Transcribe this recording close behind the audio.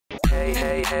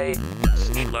hey,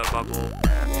 Snilo bubble,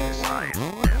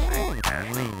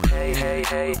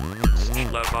 hey,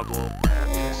 Snilo bubble,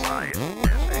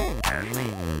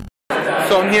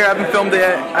 So I'm here, I haven't filmed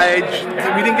it.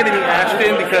 We didn't get any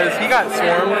Ashton because he got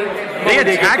swarmed. They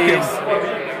attacked him.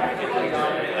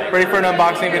 Ready for an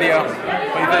unboxing video? What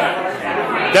do you think?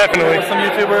 Definitely. Some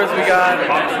YouTubers, we got,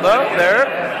 oh, there.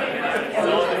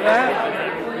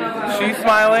 She's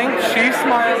smiling, she's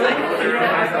smiling.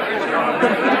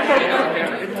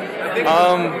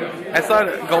 I saw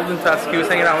Golden Tusk, he was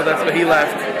hanging out with us, but he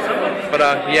left. But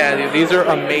yeah, dude, these are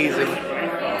amazing.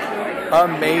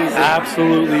 Amazing.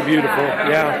 Absolutely beautiful.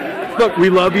 Yeah. Look, we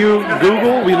love you,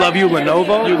 Google. We love you,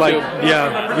 Lenovo. YouTube. Like,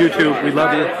 yeah, YouTube. We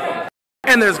love you.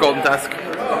 And there's Golden Tusk.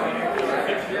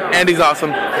 And he's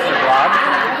awesome.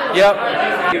 Yep.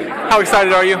 How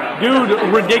excited are you? Dude,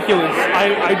 ridiculous.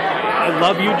 I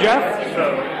love you, Jeff.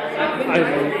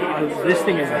 This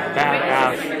thing is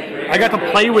badass. I got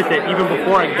to play with it even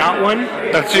before I got one.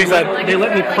 That's what she said. They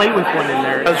let me play with one in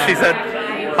there. That's what she said.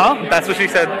 Huh? That's what she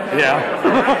said. Yeah.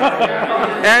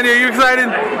 Andy, are you excited?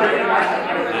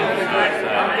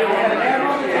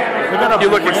 You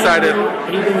look excited.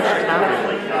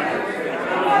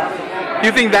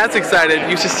 You think that's excited?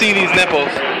 You should see these nipples.